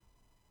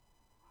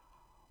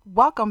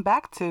Welcome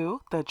back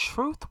to The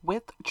Truth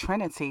with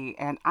Trinity,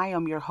 and I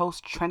am your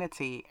host,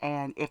 Trinity.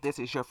 And if this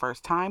is your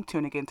first time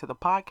tuning into the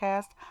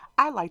podcast,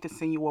 I'd like to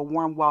send you a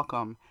warm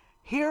welcome.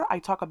 Here, I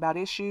talk about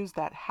issues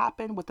that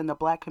happen within the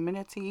black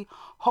community,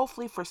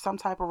 hopefully for some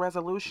type of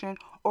resolution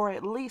or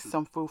at least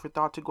some food for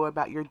thought to go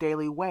about your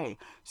daily way.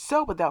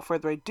 So, without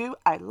further ado,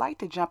 I'd like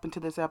to jump into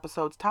this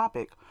episode's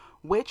topic,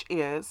 which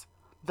is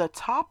the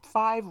top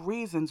 5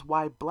 reasons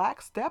why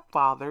black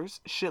stepfathers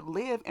should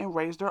live and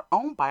raise their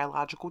own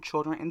biological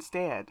children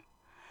instead.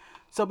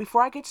 So,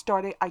 before I get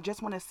started, I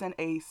just want to send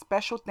a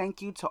special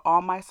thank you to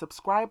all my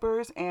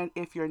subscribers. And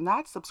if you're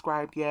not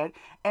subscribed yet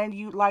and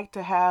you'd like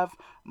to have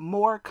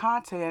more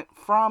content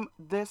from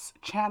this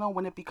channel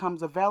when it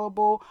becomes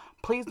available,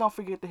 please don't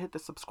forget to hit the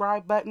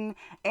subscribe button.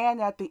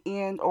 And at the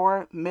end,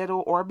 or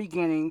middle, or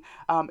beginning,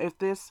 if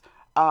this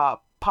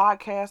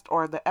podcast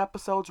or the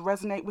episodes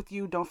resonate with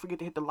you, don't forget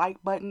to hit the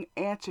like button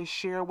and to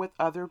share with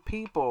other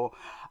people.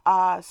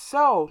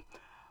 So,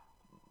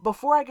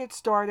 before I get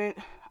started,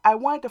 I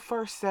wanted to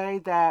first say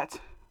that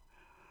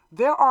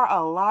there are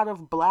a lot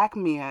of black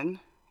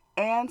men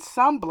and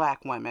some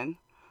black women,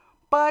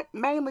 but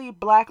mainly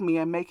black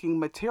men making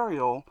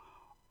material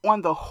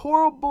on the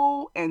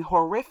horrible and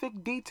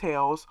horrific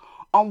details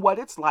on what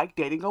it's like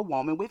dating a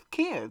woman with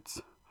kids.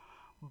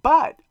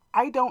 But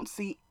I don't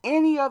see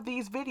any of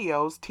these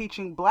videos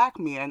teaching black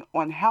men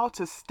on how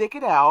to stick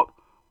it out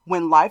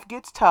when life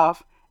gets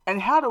tough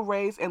and how to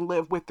raise and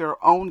live with their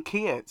own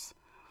kids.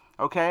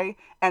 Okay?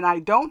 And I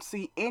don't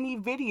see any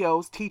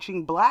videos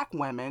teaching black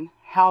women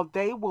how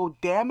they will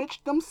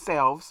damage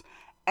themselves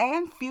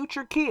and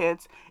future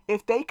kids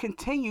if they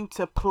continue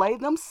to play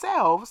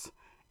themselves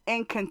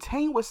and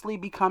continuously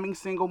becoming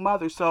single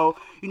mothers. So,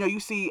 you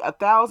see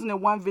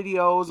 1,001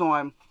 videos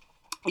on,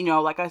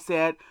 like I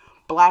said,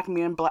 black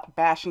men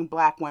bashing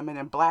black women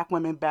and black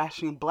women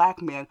bashing black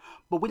men,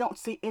 but we don't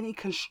see any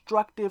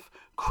constructive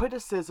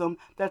criticism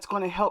that's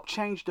going to help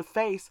change the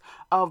face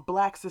of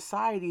black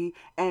society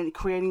and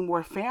creating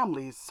more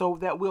families so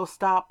that we'll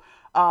stop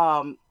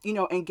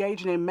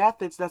engaging in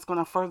methods that's going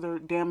to further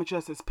damage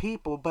us as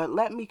people. But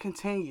let me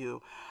continue.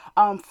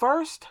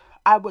 First,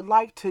 I would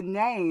like to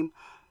name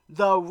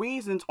the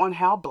reasons on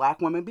how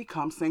black women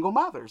become single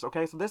mothers.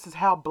 Okay, so this is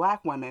how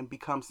black women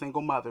become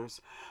single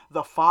mothers.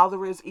 The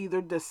father is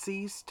either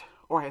deceased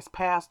or has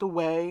passed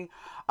away.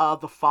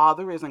 The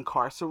father is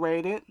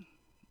incarcerated.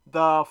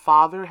 The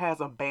father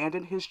has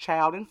abandoned his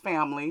child and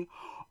family,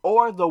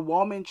 or the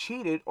woman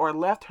cheated or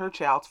left her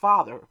child's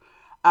father.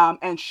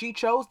 And she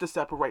chose to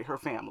separate her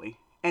family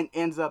and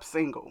ends up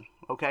single.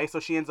 Okay, so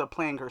she ends up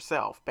playing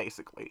herself,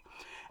 basically.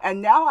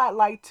 And now I'd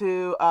like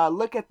to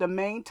look at the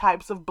main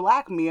types of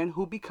black men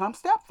who become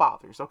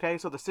stepfathers. Okay,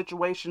 so the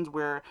situations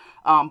where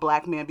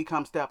black men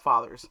become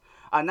stepfathers.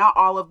 Not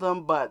all of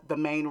them, but the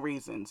main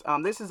reasons.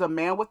 This is a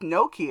man with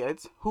no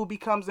kids who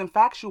becomes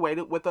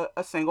infatuated with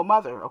a single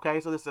mother. Okay,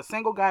 so this is a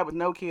single guy with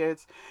no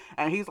kids,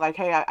 and he's like,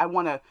 hey, I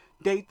want to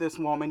date this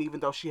woman even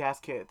though she has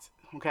kids.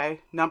 Okay,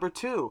 number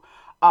two,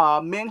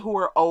 men who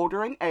are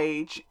older in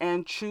age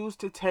and choose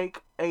to take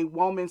a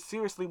woman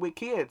seriously with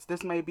kids.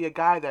 This may be a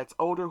guy that's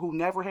older who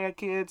never had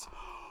kids,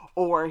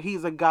 or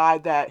he's a guy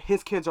that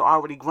his kids are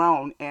already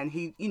grown and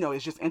he,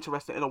 is just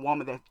interested in a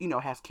woman that,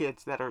 has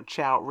kids that are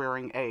child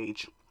rearing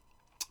age.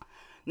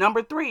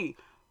 Number three,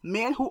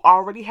 men who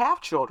already have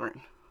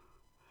children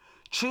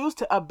choose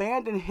to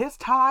abandon his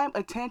time,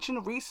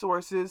 attention,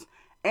 resources,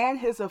 and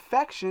his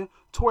affection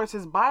towards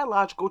his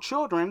biological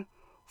children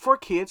for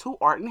kids who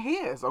aren't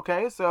his.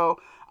 Okay, so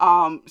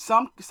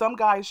some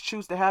guys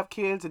choose to have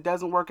kids. It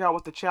doesn't work out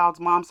with the child's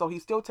mom, so he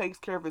still takes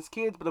care of his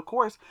kids. But of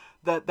course,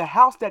 the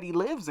house that he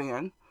lives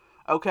in,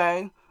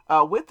 okay,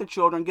 with the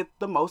children get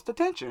the most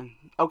attention.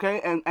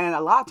 Okay, and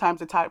a lot of times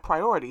the top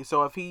priority.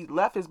 So if he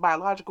left his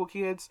biological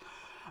kids,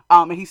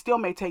 and he still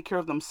may take care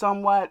of them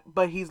somewhat,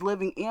 but he's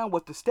living in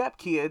with the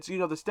stepkids.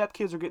 The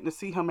stepkids are getting to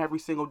see him every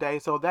single day.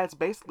 So that's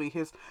basically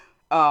his,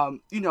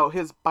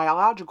 his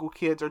biological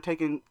kids are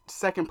taking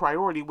second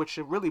priority, which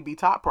should really be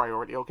top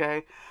priority,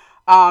 okay?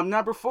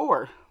 Number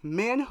four,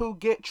 men who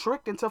get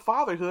tricked into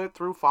fatherhood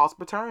through false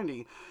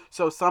paternity.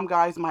 So some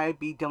guys might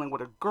be dealing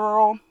with a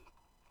girl,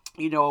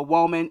 a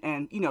woman,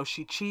 and,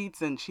 she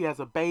cheats and she has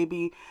a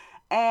baby,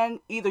 and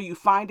either you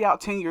find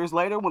out 10 years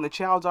later when the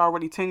child's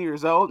already 10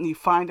 years old and you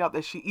find out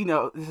that she,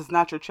 this is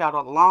not your child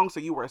all along, so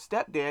you were a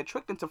stepdad,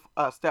 tricked into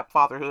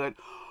stepfatherhood,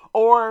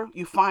 or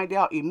you find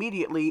out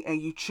immediately and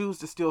you choose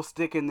to still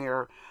stick in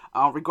there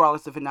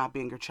regardless of it not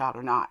being your child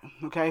or not.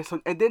 Okay,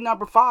 so, and then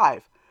number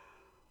five,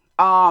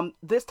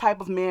 this type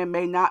of man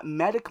may not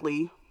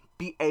medically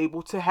be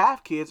able to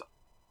have kids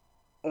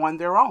on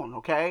their own.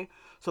 Okay,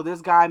 so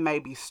this guy may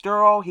be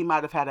sterile. He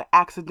might have had an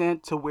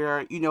accident to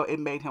where, it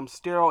made him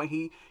sterile, and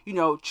he,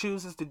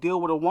 chooses to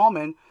deal with a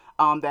woman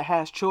that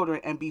has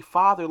children and be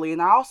fatherly.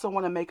 And I also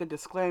want to make a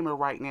disclaimer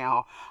right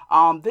now.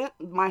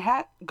 My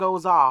hat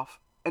goes off,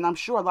 and I'm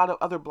sure a lot of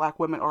other black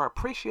women are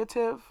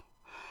appreciative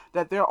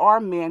that there are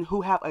men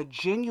who have a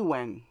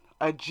genuine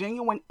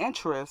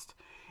interest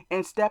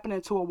and stepping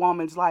into a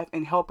woman's life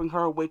and helping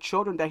her with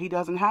children that he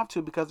doesn't have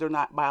to because they're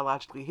not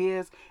biologically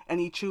his, and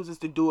he chooses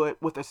to do it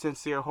with a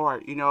sincere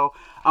heart,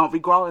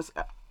 regardless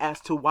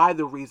as to why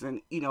the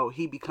reason,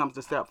 he becomes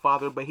the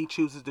stepfather, but he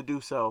chooses to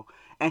do so,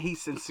 and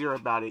he's sincere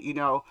about it.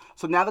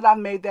 So now that I've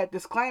made that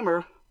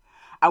disclaimer,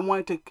 I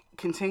wanted to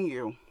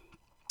continue.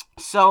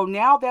 So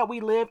now that we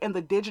live in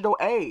the digital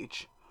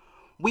age,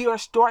 we are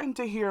starting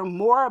to hear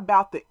more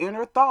about the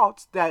inner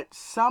thoughts that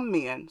some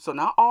men, so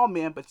not all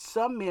men, but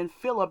some men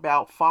feel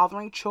about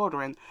fathering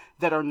children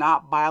that are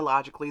not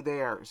biologically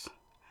theirs.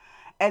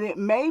 And it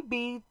may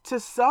be to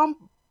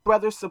some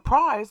brothers'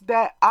 surprise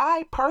that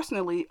I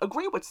personally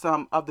agree with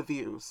some of the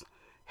views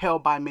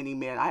held by many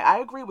men. I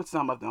agree with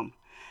some of them.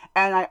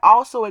 And I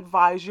also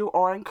advise you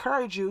or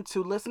encourage you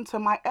to listen to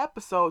my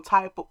episode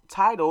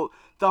titled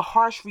The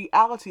Harsh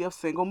Reality of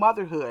Single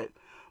Motherhood,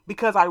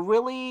 because I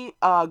really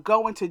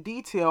go into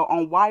detail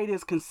on why it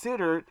is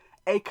considered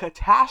a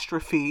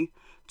catastrophe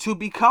to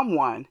become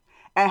one,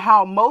 and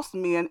how most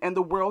men in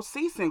the world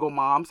see single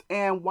moms,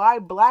 and why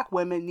black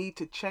women need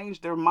to change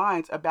their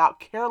minds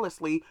about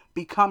carelessly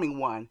becoming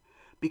one,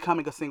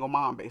 becoming a single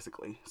mom,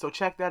 basically. So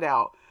check that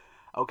out,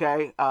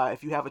 okay,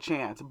 if you have a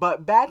chance.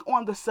 But back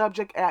on the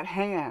subject at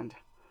hand,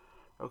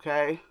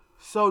 okay?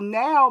 So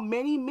now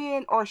many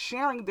men are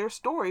sharing their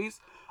stories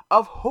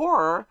of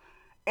horror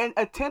and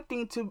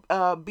attempting to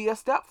be a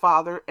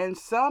stepfather, and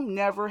some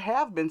never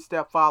have been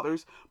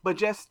stepfathers, but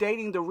just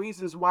stating the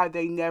reasons why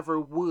they never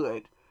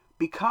would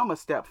become a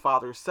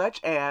stepfather,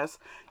 such as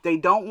they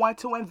don't want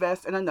to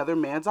invest in another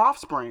man's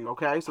offspring,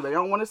 okay? So they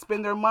don't want to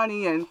spend their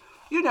money and,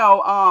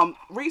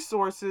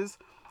 resources,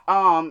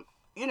 hard-earned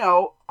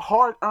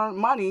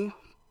money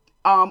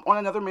on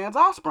another man's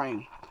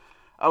offspring,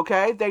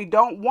 okay? They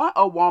don't want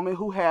a woman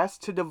who has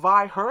to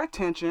divide her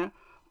attention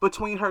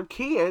between her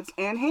kids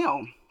and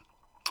him.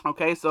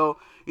 Okay, so,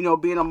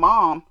 being a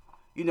mom,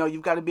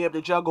 you've got to be able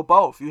to juggle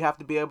both. You have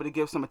to be able to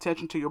give some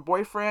attention to your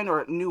boyfriend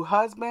or new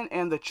husband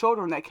and the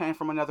children that came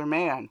from another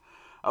man.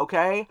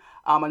 Okay,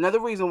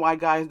 another reason why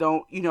guys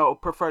don't,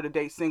 prefer to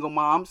date single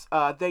moms,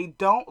 they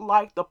don't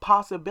like the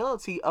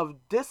possibility of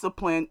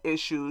discipline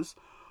issues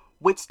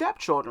with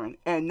stepchildren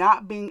and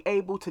not being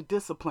able to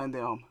discipline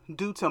them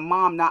due to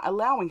mom not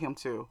allowing him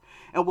to.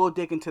 And we'll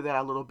dig into that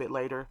a little bit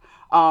later.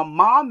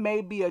 Mom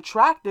may be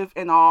attractive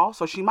and all,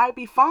 so she might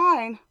be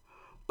fine,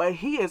 but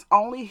he is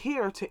only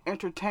here to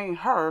entertain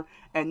her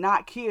and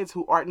not kids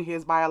who aren't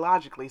his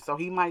biologically. So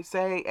he might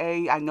say,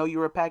 hey, I know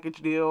you're a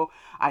package deal.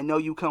 I know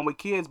you come with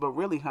kids, but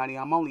really, honey,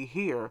 I'm only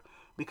here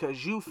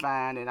because you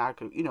fine and I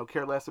could,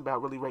 care less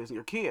about really raising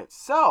your kids.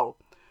 So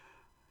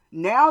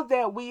now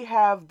that we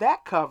have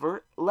that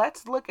covered,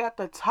 let's look at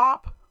the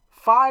top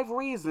 5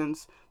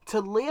 reasons to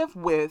live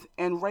with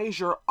and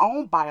raise your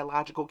own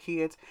biological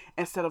kids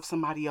instead of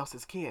somebody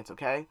else's kids,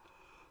 okay?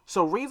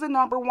 So reason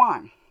number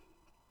 1,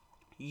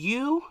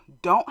 you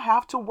don't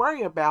have to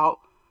worry about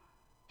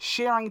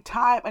sharing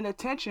time and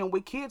attention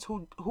with kids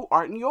who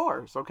aren't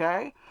yours,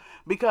 okay?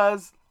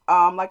 Because,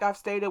 like I've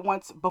stated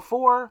once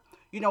before,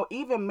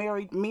 even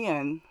married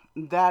men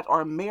that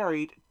are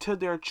married to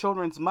their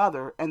children's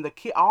mother and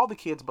all the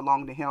kids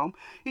belong to him.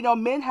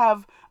 Men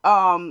have,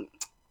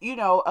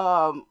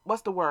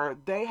 what's the word?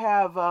 They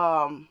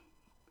have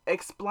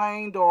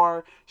explained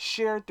or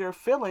shared their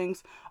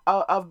feelings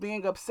of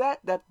being upset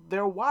that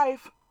their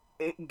wife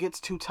gets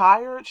too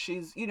tired.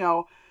 She's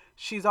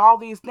all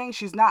these things.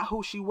 She's not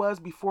who she was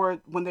before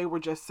when they were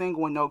just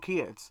single and no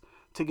kids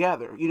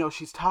together.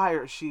 She's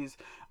tired. She's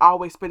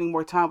always spending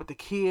more time with the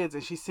kids,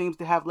 and she seems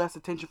to have less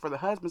attention for the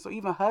husband. So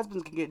even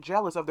husbands can get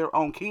jealous of their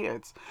own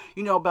kids.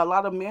 But a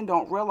lot of men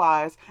don't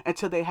realize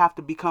until they have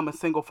to become a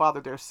single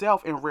father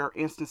themselves, in rare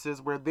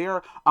instances where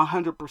they're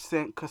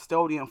 100%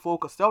 custodian, full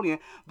custodian,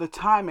 the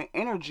time and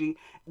energy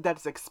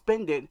that's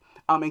expended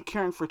in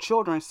caring for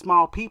children,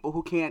 small people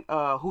who can't,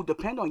 who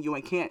depend on you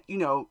and can't,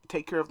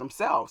 take care of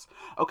themselves.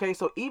 Okay,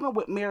 so even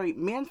with married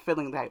men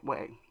feeling that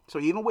way. So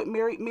even with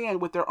married men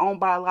with their own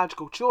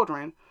biological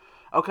children,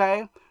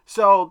 okay?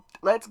 So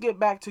let's get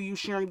back to you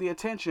sharing the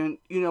attention,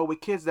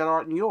 with kids that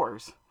aren't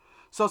yours.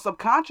 So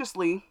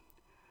subconsciously,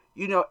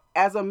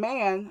 as a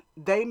man,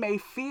 they may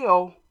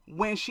feel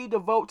when she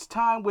devotes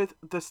time with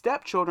the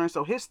stepchildren,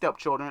 so his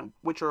stepchildren,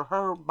 which are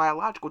her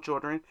biological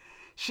children,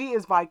 she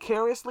is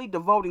vicariously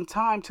devoting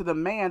time to the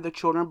man the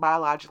children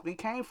biologically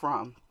came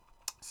from.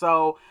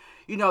 So,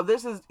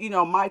 this is,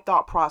 my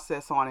thought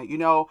process on it.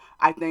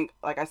 I think,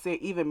 like I said,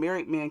 even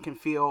married men can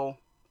feel,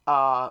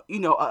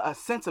 a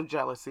sense of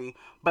jealousy.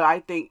 But I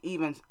think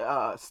even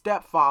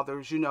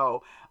stepfathers,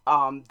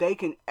 they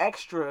can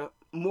extra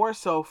more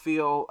so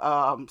feel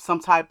some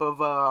type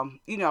of,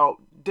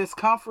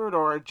 discomfort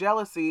or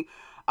jealousy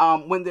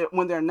when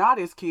they're not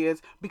his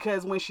kids,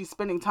 because when she's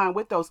spending time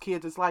with those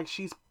kids, it's like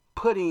she's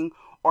putting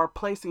or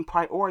placing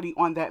priority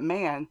on that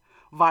man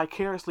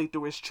vicariously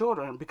through his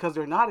children because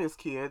they're not his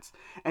kids,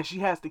 and she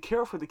has to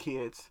care for the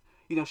kids.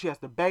 She has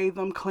to bathe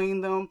them,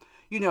 clean them,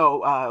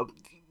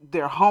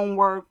 their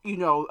homework,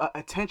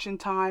 attention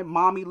time.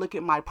 Mommy, look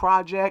at my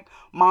project.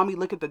 Mommy,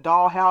 look at the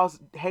dollhouse.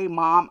 Hey,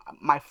 mom,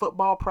 my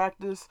football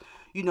practice.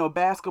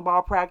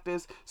 basketball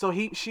practice. So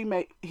he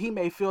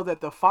may feel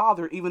that the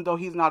father, even though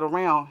he's not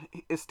around,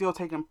 is still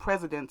taking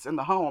precedence in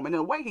the home. And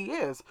in a way he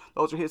is.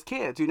 Those are his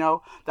kids.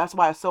 That's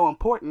why it's so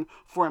important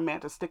for a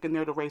man to stick in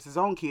there to raise his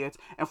own kids,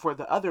 and for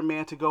the other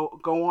man to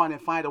go on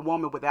and find a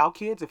woman without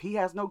kids if he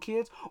has no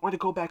kids, or to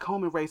go back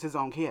home and raise his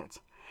own kids.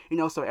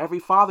 So every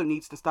father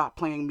needs to stop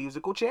playing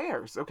musical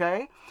chairs,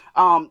 okay?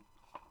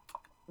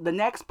 The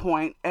next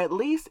point, at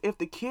least if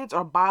the kids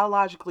are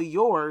biologically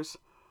yours,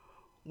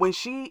 when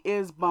she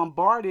is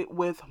bombarded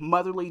with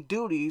motherly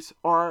duties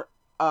or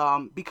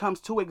becomes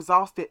too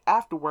exhausted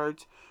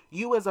afterwards,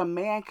 you as a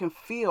man can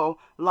feel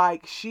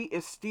like she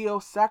is still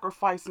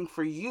sacrificing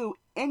for you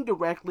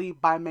indirectly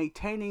by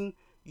maintaining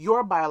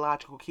your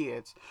biological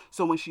kids.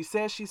 So when she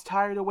says she's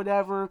tired or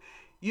whatever,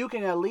 you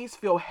can at least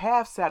feel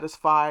half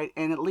satisfied,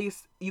 and at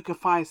least you can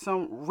find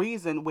some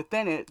reason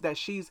within it that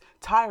she's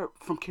tired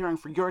from caring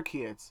for your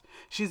kids.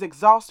 She's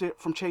exhausted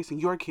from chasing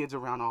your kids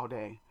around all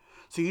day.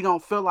 So you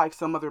don't feel like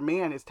some other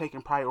man is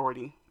taking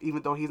priority,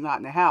 even though he's not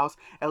in the house.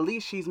 At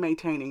least she's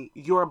maintaining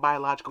your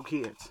biological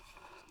kids.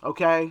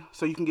 Okay?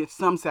 So you can get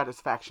some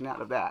satisfaction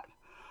out of that.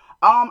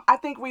 I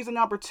think reason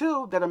number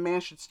two that a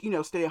man should,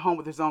 stay at home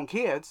with his own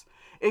kids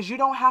is you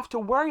don't have to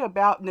worry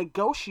about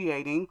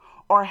negotiating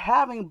or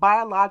having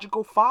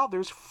biological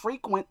fathers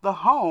frequent the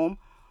home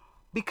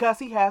because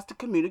he has to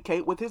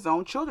communicate with his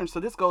own children.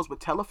 So this goes with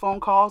telephone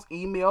calls,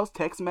 emails,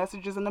 text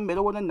messages in the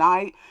middle of the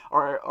night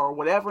or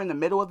whatever, in the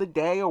middle of the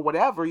day or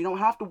whatever. You don't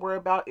have to worry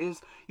about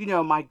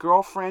my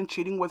girlfriend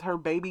cheating with her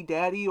baby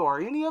daddy or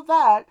any of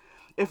that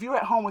if you're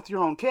at home with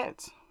your own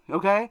kids.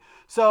 Okay?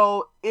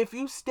 So if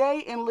you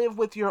stay and live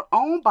with your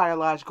own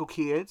biological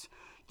kids,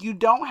 you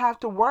don't have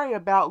to worry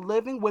about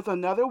living with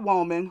another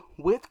woman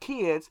with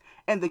kids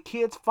and the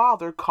kid's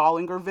father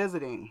calling or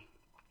visiting.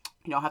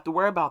 You don't have to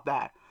worry about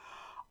that.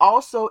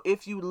 Also,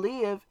 if you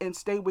live and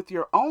stay with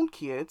your own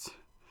kids,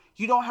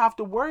 you don't have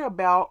to worry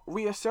about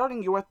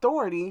reasserting your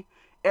authority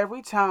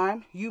every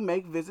time you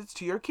make visits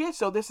to your kids.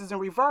 So this is in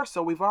reverse.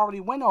 So we've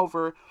already went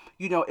over,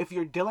 if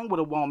you're dealing with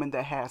a woman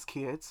that has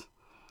kids,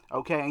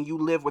 okay, and you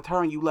live with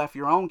her and you left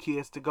your own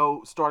kids to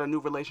go start a new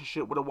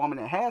relationship with a woman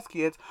that has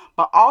kids,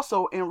 but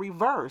also in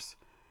reverse,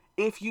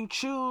 if you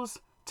choose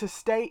to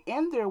stay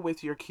in there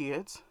with your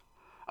kids,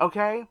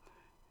 okay,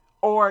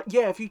 or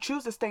if you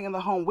choose to stay in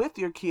the home with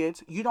your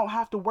kids, you don't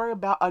have to worry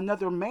about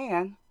another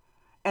man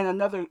and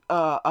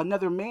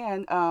another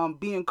man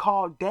being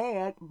called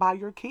dad by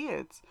your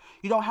kids.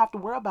 You don't have to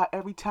worry about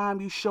every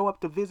time you show up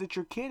to visit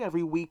your kid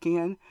every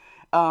weekend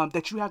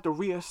that you have to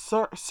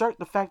reassert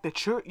the fact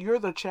that you're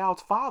the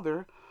child's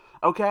father.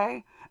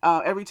 Okay,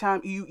 every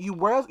time you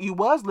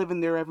was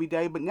living there every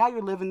day, but now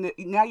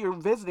you're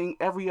visiting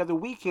every other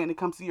weekend to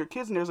come see your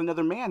kids, and there's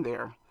another man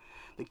there.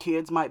 The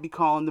kids might be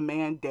calling the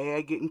man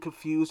dad, getting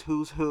confused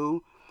who's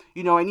who.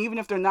 And even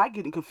if they're not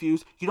getting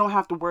confused, you don't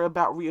have to worry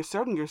about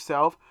reasserting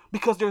yourself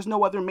because there's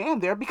no other man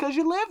there because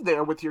you live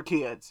there with your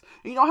kids.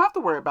 You don't have to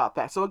worry about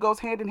that. So it goes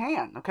hand in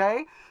hand,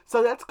 okay?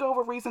 So let's go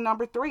over reason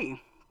number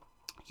 3.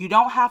 You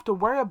don't have to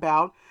worry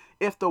about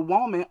if the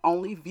woman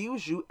only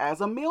views you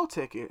as a meal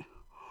ticket,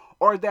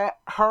 or that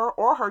her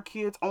or her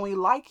kids only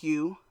like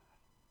you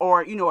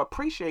or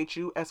appreciate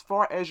you as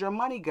far as your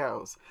money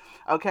goes.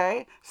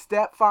 Okay?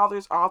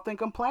 Stepfathers often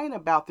complain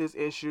about this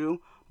issue,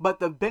 but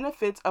the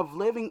benefits of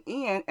living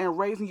in and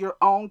raising your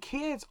own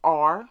kids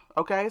are,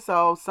 okay?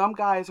 So some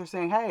guys are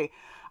saying, hey,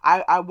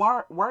 I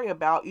won't worry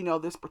about,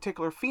 this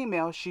particular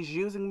female. She's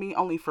using me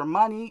only for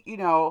money,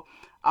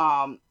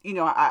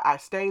 I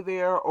stay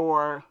there,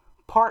 or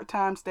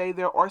part-time stay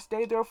there, or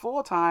stay there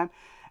full-time.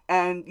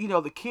 And,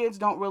 the kids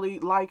don't really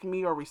like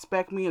me or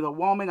respect me. The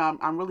woman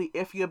I'm really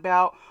iffy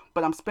about,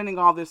 but I'm spending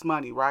all this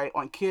money, right,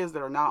 on kids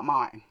that are not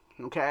mine,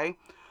 okay?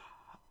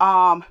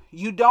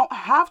 You don't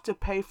have to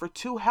pay for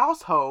 2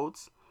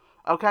 households,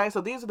 okay?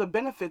 So these are the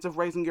benefits of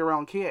raising your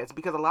own kids,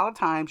 because a lot of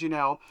times,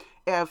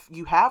 if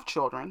you have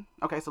children,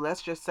 okay, so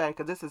let's just say,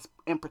 because this is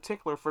in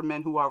particular for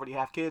men who already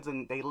have kids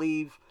and they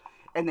leave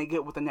and they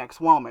get with the next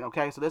woman,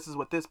 okay? So this is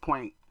what this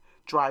point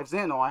drives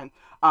in on.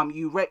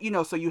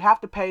 So you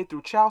have to pay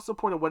through child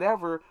support or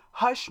whatever,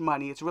 hush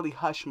money. It's really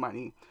hush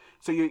money.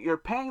 So you're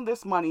paying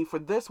this money for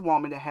this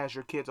woman that has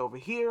your kids over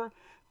here.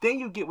 Then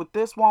you get with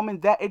this woman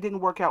that it didn't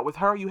work out with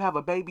her. You have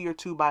a baby or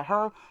 2 by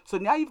her. So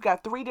now you've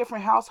got 3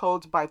 different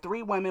households by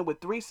 3 women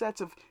with 3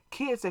 sets of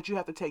kids that you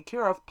have to take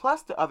care of,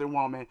 plus the other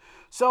woman.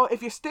 So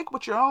if you stick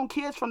with your own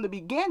kids from the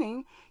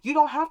beginning, you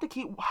don't have to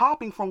keep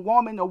hopping from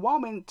woman to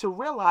woman to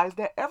realize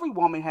that every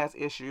woman has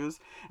issues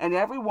and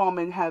every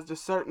woman has the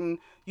certain,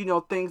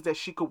 things that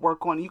she could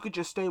work on. You could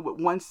just stay with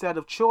one set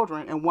of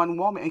children and one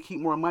woman and keep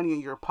more money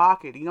in your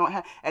pocket. You don't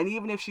have, and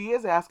even if she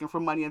is asking for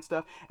money and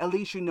stuff, at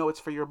least it's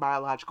for your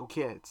biological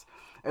kids.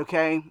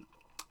 Okay?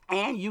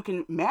 and you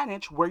can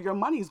manage where your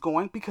money's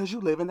going because you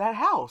live in that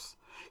house.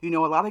 A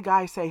lot of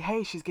guys say,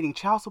 "Hey, she's getting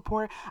child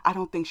support. I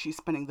don't think she's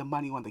spending the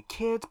money on the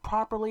kids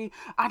properly.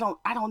 I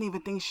don't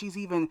even think she's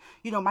even,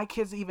 my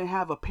kids even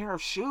have a pair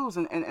of shoes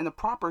and a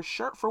proper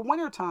shirt for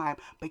wintertime."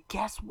 But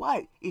guess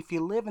what? If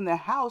you live in the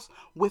house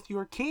with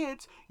your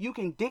kids, you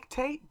can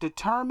dictate,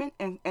 determine,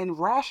 and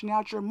ration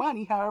out your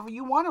money however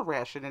you want to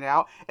ration it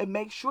out and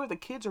make sure the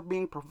kids are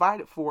being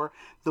provided for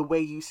the way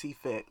you see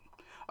fit.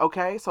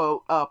 Okay,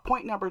 so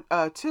point number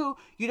two,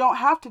 you don't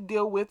have to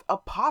deal with a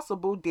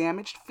possible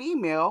damaged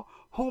female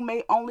who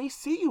may only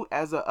see you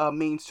as a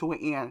means to an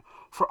end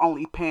for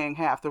only paying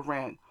half the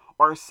rent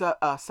or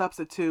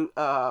substitute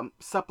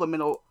supple,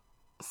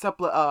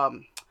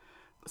 um,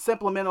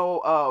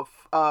 supplemental of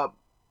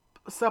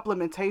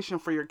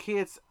supplementation for your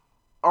kids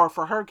or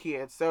for her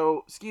kids.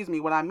 So, excuse me,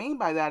 what I mean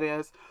by that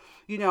is,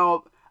 you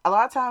know, a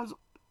lot of times,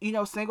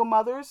 single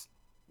mothers,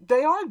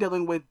 they are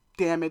dealing with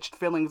damaged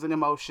feelings and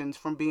emotions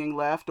from being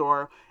left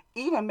or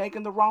even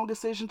making the wrong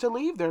decision to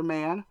leave their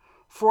man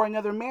for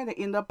another man that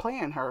ended up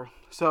playing her.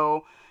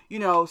 So,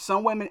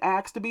 some women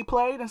asked to be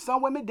played and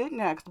some women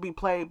didn't ask to be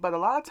played, but a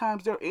lot of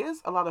times there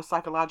is a lot of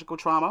psychological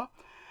trauma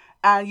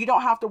and you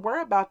don't have to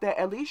worry about that.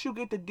 At least you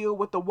get to deal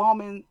with the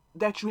woman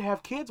that you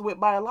have kids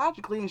with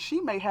biologically, and she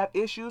may have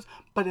issues,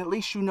 but at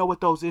least you know what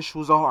those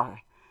issues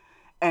are.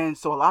 And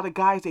so a lot of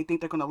guys, they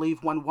think they're going to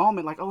leave one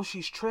woman like, oh,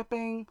 she's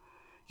tripping.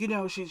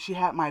 She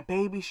had my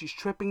baby. She's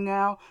tripping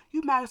now.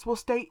 You might as well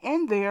stay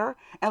in there.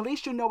 At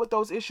least you know what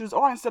those issues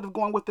are instead of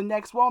going with the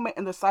next woman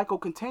and the cycle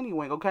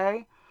continuing,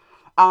 okay?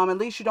 At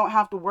least you don't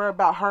have to worry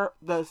about her,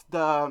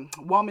 the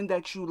woman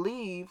that you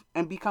leave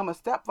and become a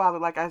stepfather.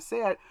 Like I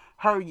said,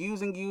 her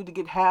using you to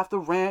get half the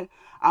rent.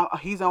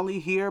 He's only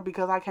here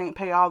because I can't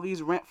pay all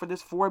these rent for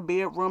this 4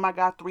 bedroom. I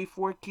got 3,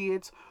 4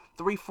 kids,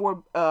 3,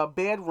 4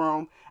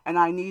 bedroom, and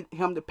I need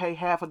him to pay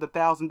half of the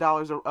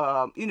 $1,000.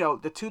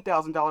 The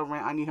 $2,000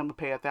 rent. I need him to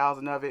pay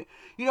 1,000 of it.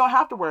 You don't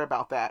have to worry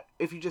about that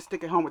if you just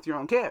stick at home with your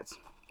own kids.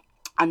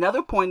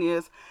 Another point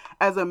is,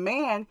 as a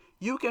man,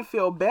 you can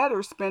feel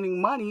better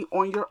spending money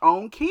on your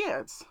own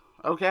kids.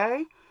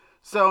 Okay?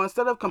 So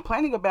instead of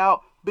complaining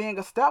about being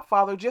a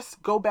stepfather,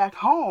 just go back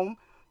home,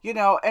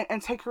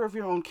 and take care of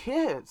your own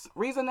kids.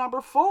 Reason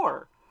number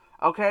 4,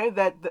 okay,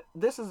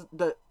 this is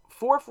the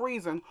fourth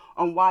reason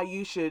on why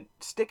you should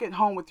stick at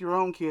home with your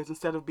own kids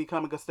instead of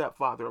becoming a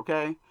stepfather,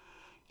 okay?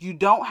 You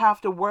don't have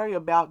to worry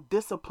about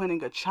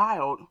disciplining a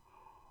child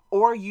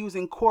or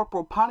using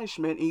corporal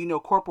punishment. And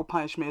corporal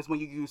punishment is when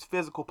you use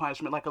physical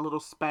punishment, like a little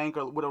spank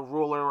or with a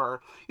ruler,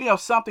 or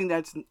something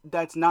that's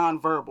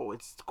nonverbal.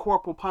 It's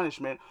corporal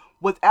punishment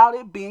without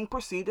it being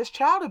perceived as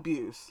child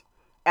abuse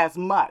as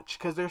much,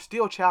 because there's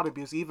still child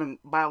abuse. Even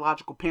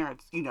biological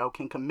parents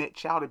can commit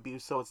child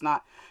abuse, so it's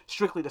not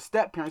strictly the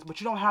step parents.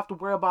 But you don't have to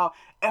worry about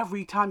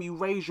every time you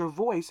raise your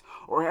voice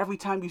or every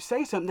time you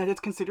say something that it's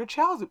considered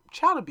child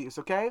abuse,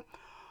 okay?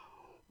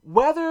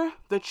 Whether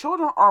the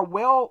children are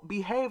well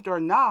behaved or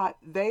not,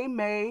 they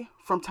may,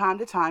 from time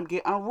to time,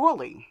 get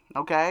unruly,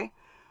 okay?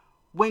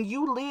 When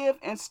you live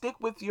and stick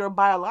with your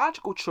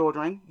biological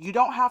children, you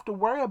don't have to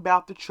worry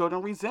about the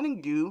children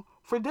resenting you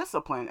for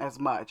discipline as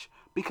much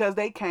because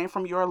they came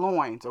from your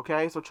loins,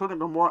 okay? So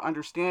children are more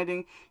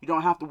understanding. You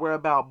don't have to worry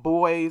about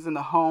boys in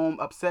the home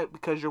upset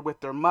because you're with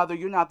their mother.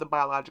 You're not the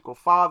biological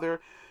father.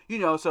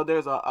 So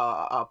there's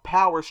a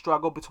power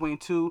struggle between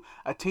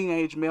a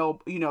teenage male,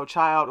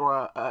 child,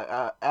 or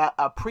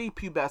a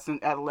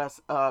prepubescent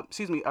adolescent, a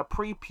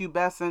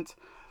prepubescent,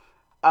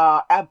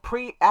 a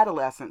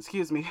pre-adolescent,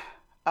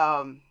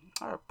 or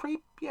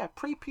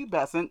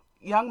prepubescent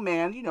young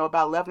man,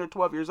 about 11 or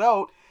 12 years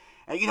old,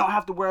 and you don't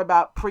have to worry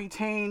about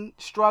preteen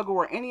struggle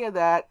or any of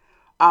that,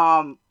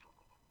 and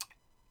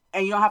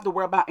you don't have to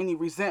worry about any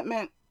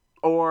resentment.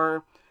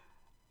 Or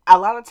a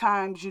lot of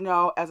times,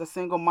 as a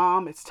single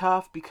mom, it's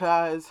tough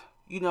because,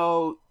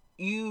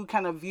 you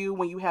kind of view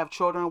when you have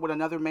children with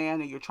another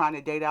man and you're trying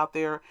to date out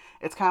there,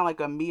 it's kind of like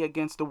a me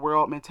against the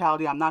world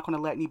mentality. I'm not going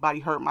to let anybody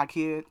hurt my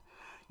kid,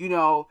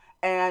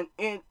 and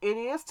it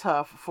is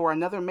tough for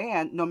another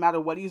man, no matter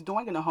what he's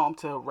doing in the home,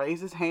 to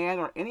raise his hand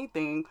or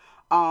anything.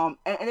 And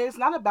it's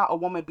not about a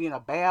woman being a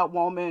bad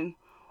woman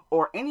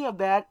or any of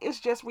that. It's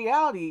just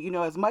reality.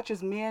 As much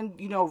as men,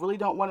 really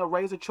don't want to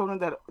raise the children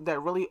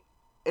that really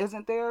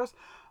isn't theirs,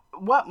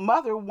 what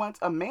mother wants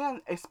a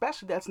man,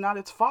 especially that's not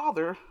its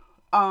father,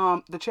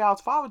 the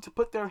child's father, to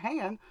put their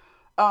hand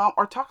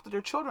or talk to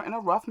their children in a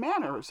rough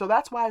manner? So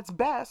that's why it's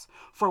best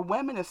for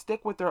women to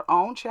stick with their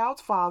own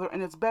child's father,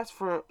 and it's best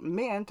for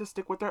men to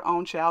stick with their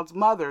own child's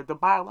mother, the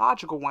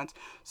biological ones,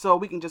 so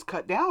we can just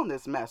cut down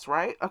this mess,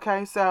 right?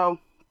 Okay, so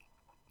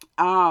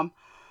but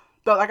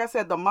like I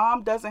said, the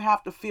mom doesn't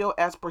have to feel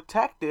as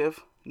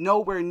protective,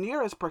 nowhere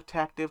near as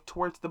protective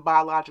towards the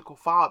biological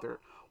father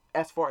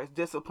as far as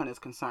discipline is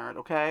concerned,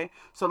 okay?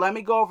 So let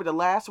me go over the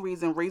last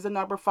reason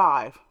number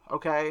 5,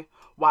 okay?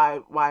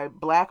 Why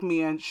black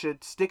men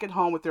should stick at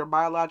home with their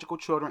biological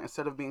children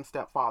instead of being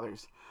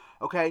stepfathers.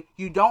 Okay,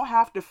 you don't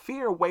have to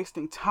fear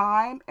wasting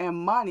time and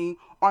money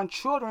on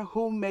children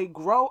who may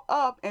grow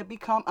up and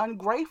become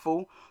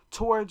ungrateful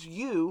towards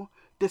you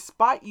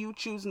despite you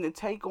choosing to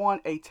take on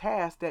a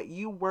task that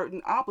you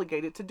weren't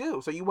obligated to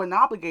do. So you weren't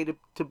obligated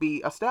to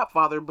be a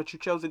stepfather, but you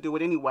chose to do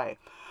it anyway.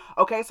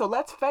 Okay, so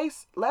let's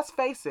face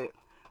it.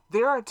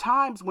 There are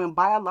times when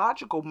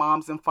biological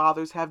moms and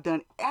fathers have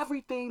done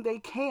everything they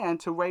can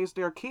to raise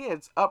their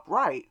kids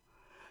upright.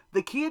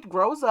 The kid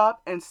grows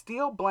up and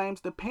still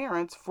blames the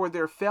parents for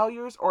their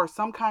failures or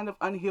some kind of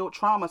unhealed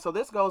trauma. So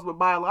this goes with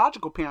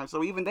biological parents.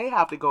 So even they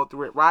have to go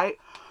through it, right?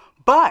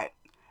 But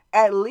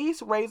at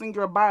least in raising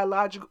your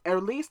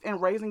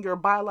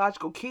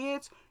biological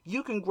kids,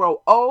 you can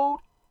grow old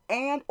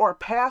and or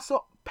pass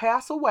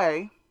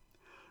away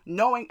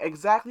knowing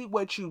exactly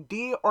what you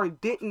did or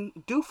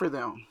didn't do for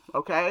them,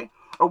 okay?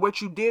 Or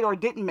what you did or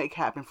didn't make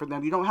happen for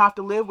them. You don't have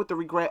to live with the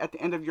regret at the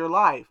end of your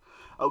life,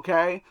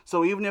 okay?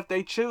 So even if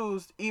they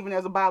choose, even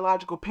as a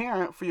biological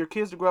parent, for your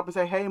kids to grow up and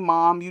say, hey,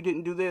 mom, you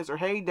didn't do this, or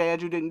hey,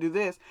 dad, you didn't do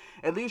this,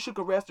 at least you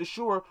can rest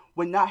assured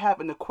with not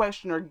having to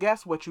question or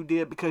guess what you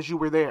did because you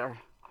were there,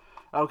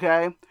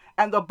 okay?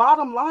 And the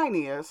bottom line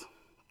is,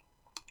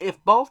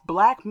 if both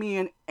black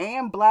men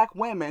and black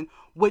women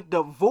would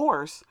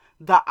divorce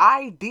the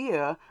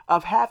idea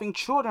of having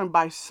children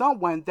by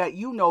someone that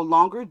you no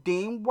longer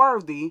deem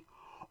worthy,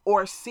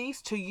 or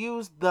cease to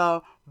use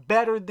the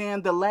better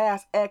than the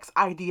last ex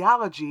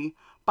ideology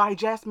by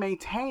just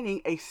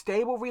maintaining a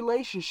stable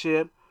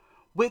relationship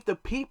with the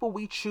people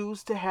we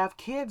choose to have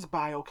kids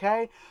by,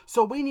 okay?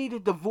 So we need to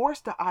divorce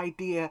the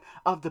idea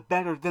of the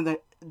better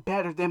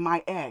than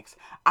my ex.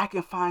 I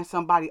can find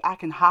somebody, I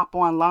can hop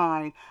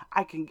online,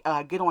 I can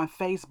get on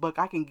Facebook,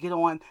 I can get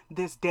on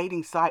this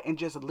dating site and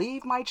just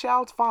leave my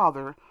child's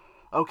father,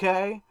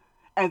 okay?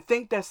 And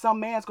think that some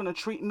man's gonna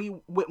treat me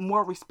with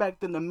more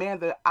respect than the man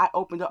that I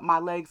opened up my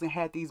legs and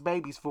had these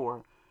babies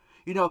for.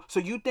 So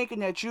you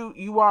thinking that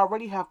you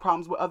already have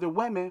problems with other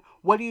women.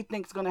 What do you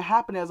think is going to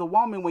happen as a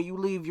woman when you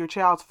leave your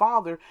child's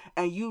father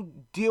and you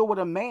deal with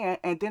a man,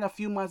 and then a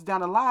few months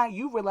down the line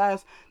you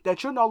realize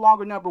that you're no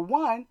longer number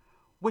one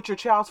with your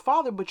child's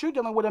father, but you're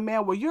dealing with a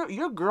man where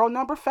you're girl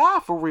number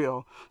five for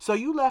real. So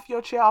you left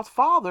your child's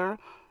father,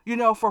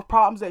 for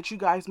problems that you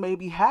guys may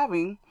be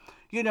having,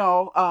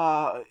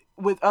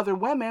 with other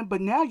women,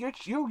 but now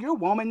you're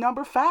woman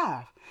number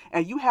five,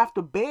 and you have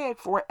to beg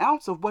for an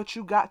ounce of what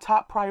you got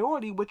top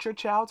priority with your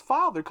child's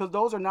father, because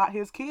those are not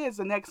his kids,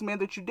 the next man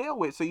that you deal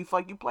with. So you feel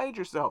like you played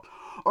yourself.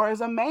 Or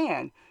as a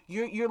man,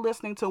 you're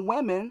listening to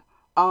women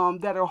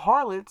that are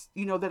harlots,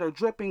 that are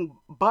dripping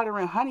butter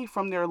and honey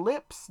from their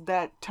lips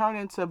that turn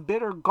into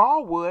bitter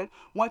gallwood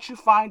once you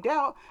find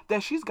out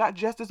that she's got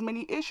just as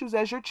many issues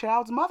as your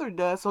child's mother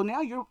does. So now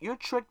you're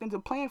tricked into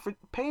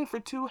paying for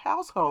two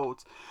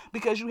households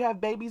because you have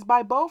babies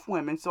by both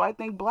women. So I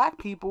think black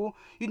people,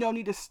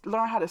 need to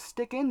learn how to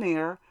stick in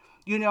there,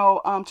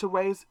 to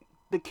raise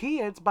the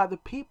kids by the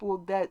people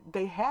that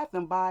they had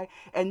them by,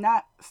 and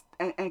not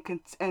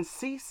and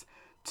cease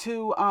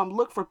to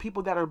look for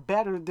people that are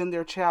better than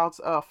their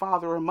child's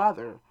father or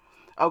mother.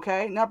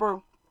 Okay, number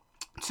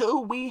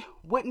two, we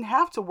wouldn't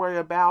have to worry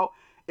about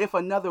if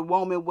another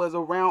woman was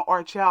around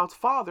our child's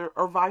father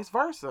or vice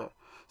versa.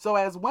 So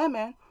as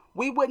women,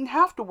 we wouldn't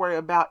have to worry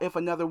about if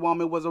another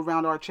woman was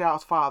around our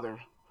child's father.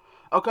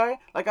 Okay,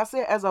 like I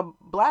said, as a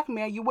black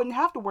man, you wouldn't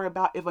have to worry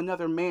about if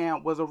another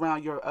man was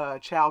around your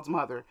child's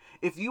mother.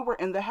 If you were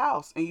in the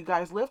house and you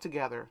guys lived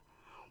together,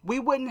 we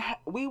wouldn't.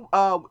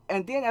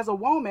 And then as a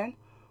woman,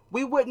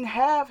 we wouldn't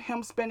have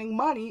him spending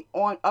money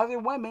on other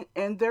women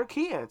and their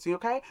kids.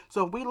 Okay,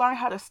 so if we learn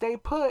how to stay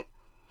put,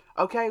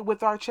 okay,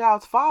 with our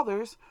child's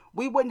fathers,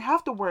 we wouldn't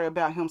have to worry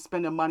about him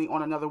spending money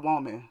on another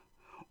woman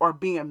or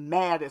being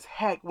mad as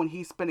heck when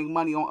he's spending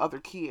money on other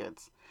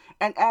kids.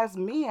 And as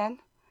men,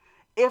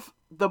 if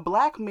the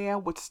black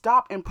man would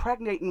stop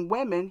impregnating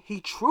women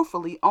he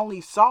truthfully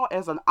only saw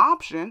as an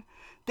option,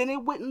 then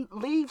it wouldn't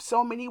leave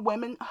so many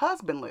women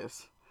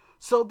husbandless,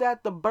 so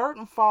that the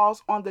burden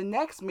falls on the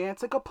next man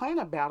to complain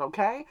about,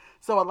 okay?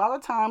 So a lot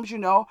of times,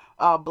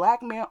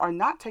 black men are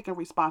not taking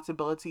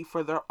responsibility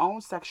for their own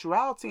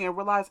sexuality and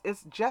realize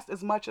it's just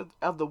as much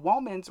of the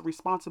woman's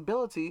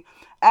responsibility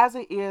as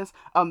it is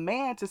a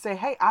man to say,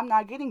 hey, I'm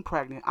not getting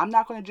pregnant. I'm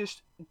not going to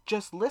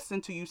just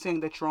listen to you saying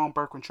that you're on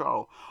birth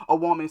control. A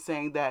woman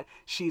saying that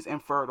she's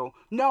infertile.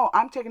 No,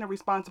 I'm taking the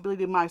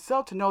responsibility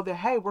myself to know that,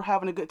 hey, we're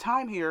having a good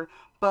time here,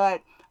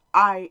 but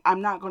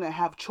I'm not going to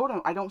have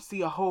children. I don't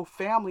see a whole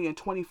family in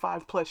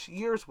 25 plus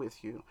years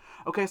with you.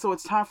 Okay, so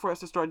it's time for us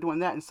to start doing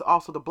that. And so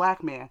also the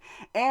black man.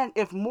 And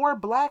if more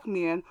black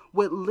men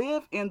would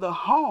live in the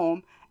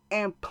home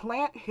and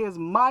plant his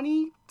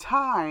money,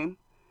 time,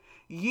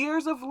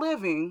 years of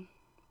living,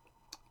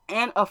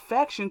 and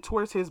affection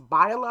towards his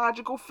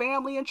biological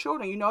family and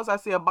children. As I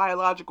say, a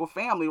biological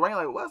family, right?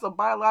 Like, what's a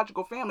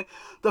biological family?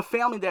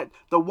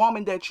 The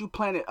woman that you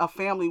planted a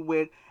family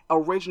with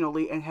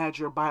originally and had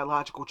your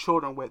biological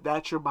children with,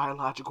 that's your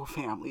biological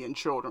family and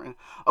children.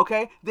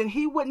 Okay? Then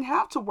he wouldn't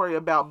have to worry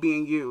about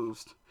being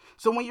used.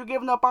 So when you're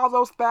giving up all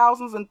those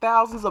thousands and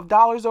thousands of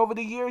dollars over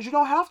the years, you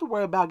don't have to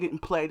worry about getting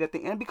played at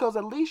the end, because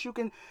at least you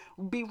can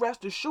be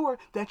rest assured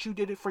that you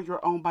did it for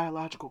your own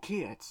biological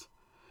kids.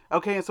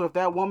 Okay, and so if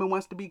that woman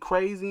wants to be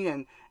crazy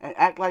and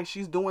act like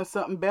she's doing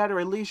something better,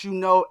 at least you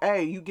know,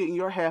 hey, you getting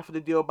your half of the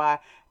deal by,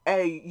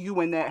 hey,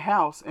 you in that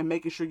house and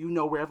making sure you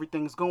know where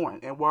everything's going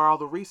and where all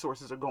the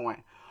resources are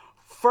going.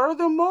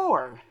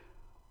 Furthermore,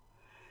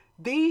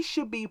 these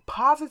should be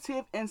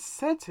positive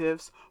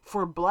incentives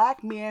for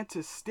black men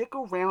to stick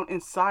around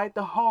inside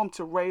the home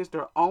to raise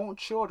their own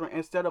children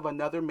instead of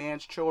another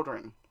man's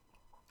children.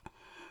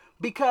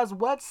 Because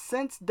what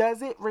sense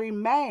does it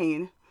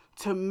remain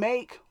to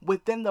make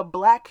within the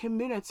black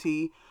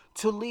community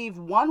to leave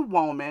one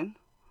woman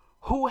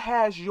who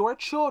has your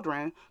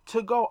children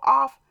to go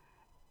off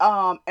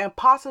and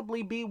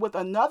possibly be with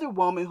another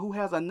woman who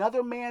has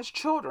another man's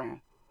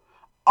children,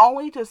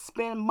 only to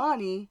spend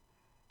money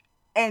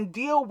and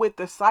deal with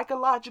the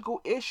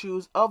psychological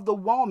issues of the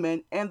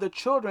woman and the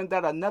children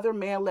that another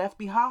man left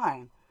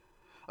behind?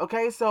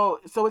 Okay, so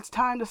it's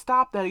time to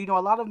stop that. A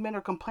lot of men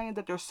are complaining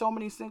that there's so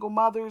many single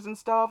mothers and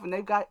stuff, and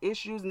they've got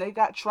issues and they've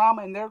got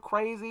trauma and they're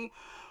crazy.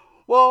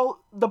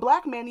 Well, the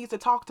black man needs to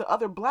talk to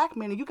other black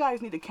men, and you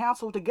guys need to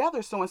counsel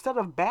together. So instead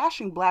of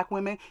bashing black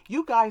women,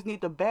 you guys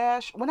need to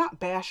not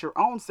bash your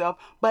own self,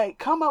 but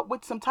come up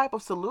with some type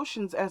of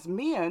solutions as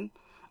men,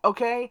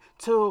 okay,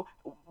 to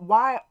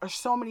why are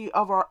so many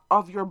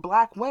of your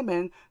black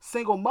women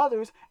single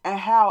mothers, and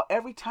how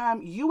every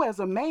time you as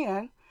a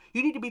man,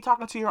 you need to be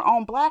talking to your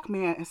own black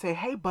man and say,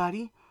 hey,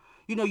 buddy,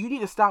 you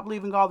need to stop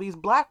leaving all these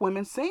black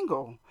women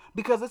single,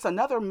 because it's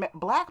another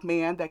black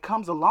man that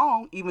comes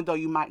along, even though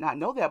you might not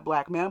know that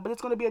black man, but it's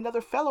going to be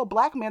another fellow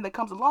black man that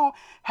comes along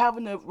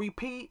having to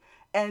repeat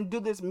and do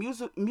this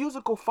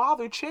musical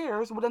father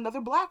chairs with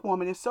another black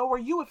woman. And so are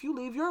you if you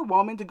leave your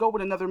woman to go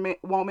with another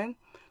woman,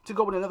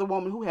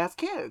 who has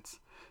kids.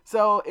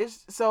 So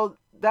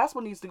that's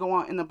what needs to go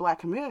on in the black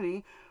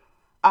community.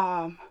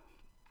 Um,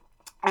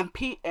 and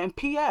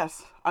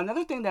P.S.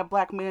 Another thing that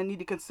black men need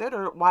to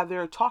consider while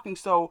they're talking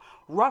so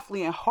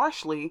roughly and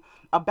harshly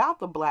about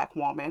the black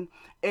woman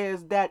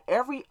is that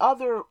every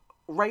other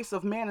race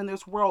of man in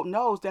this world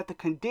knows that the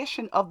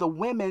condition of the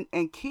women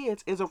and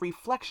kids is a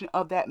reflection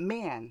of that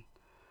man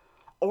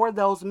or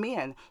those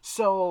men.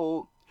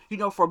 So,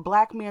 for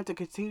black men to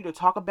continue to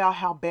talk about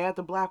how bad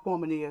the black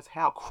woman is,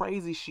 how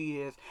crazy she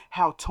is,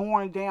 how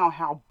torn down,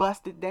 how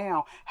busted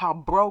down, how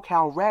broke,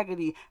 how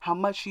raggedy, how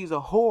much she's a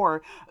whore,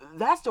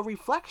 that's the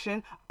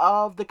reflection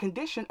of the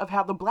condition of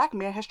how the black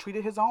man has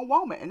treated his own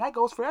woman. And that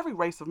goes for every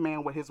race of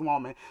man with his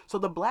woman. So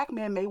the black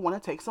man may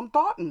want to take some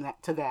thought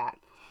to that.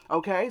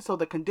 Okay, so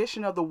the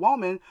condition of the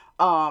woman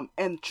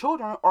and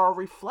children are a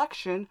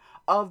reflection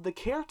of the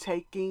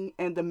caretaking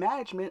and the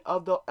management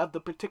of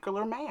the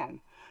particular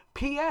man.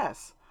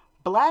 P.S.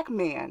 Black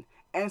man,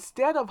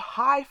 instead of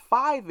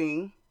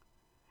high-fiving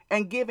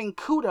and giving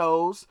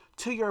kudos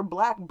to your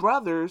black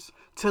brothers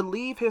to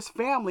leave his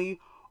family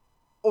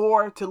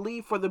or to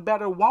leave for the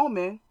better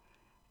woman,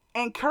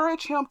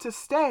 encourage him to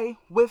stay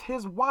with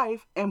his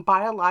wife and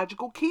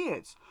biological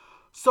kids,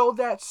 so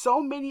that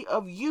so many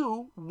of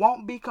you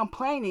won't be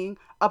complaining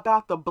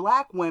about the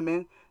black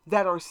women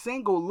that are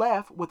single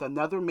left with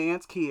another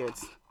man's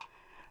kids.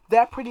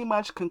 That pretty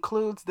much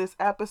concludes this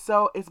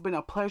episode. It's been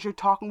a pleasure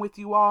talking with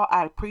you all.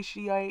 I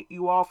appreciate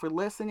you all for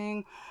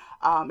listening.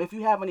 If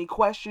you have any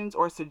questions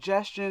or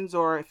suggestions,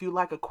 or if you'd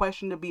like a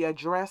question to be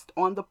addressed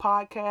on the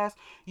podcast,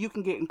 you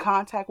can get in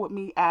contact with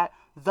me at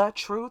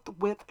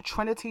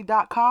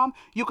thetruthwithtrinity.com.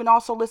 You can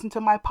also listen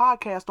to my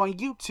podcast on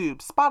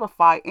YouTube,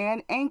 Spotify,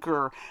 and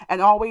Anchor.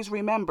 And always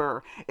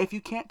remember, if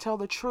you can't tell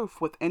the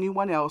truth with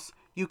anyone else,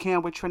 you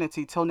can with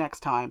Trinity. Till next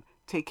time,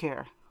 take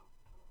care.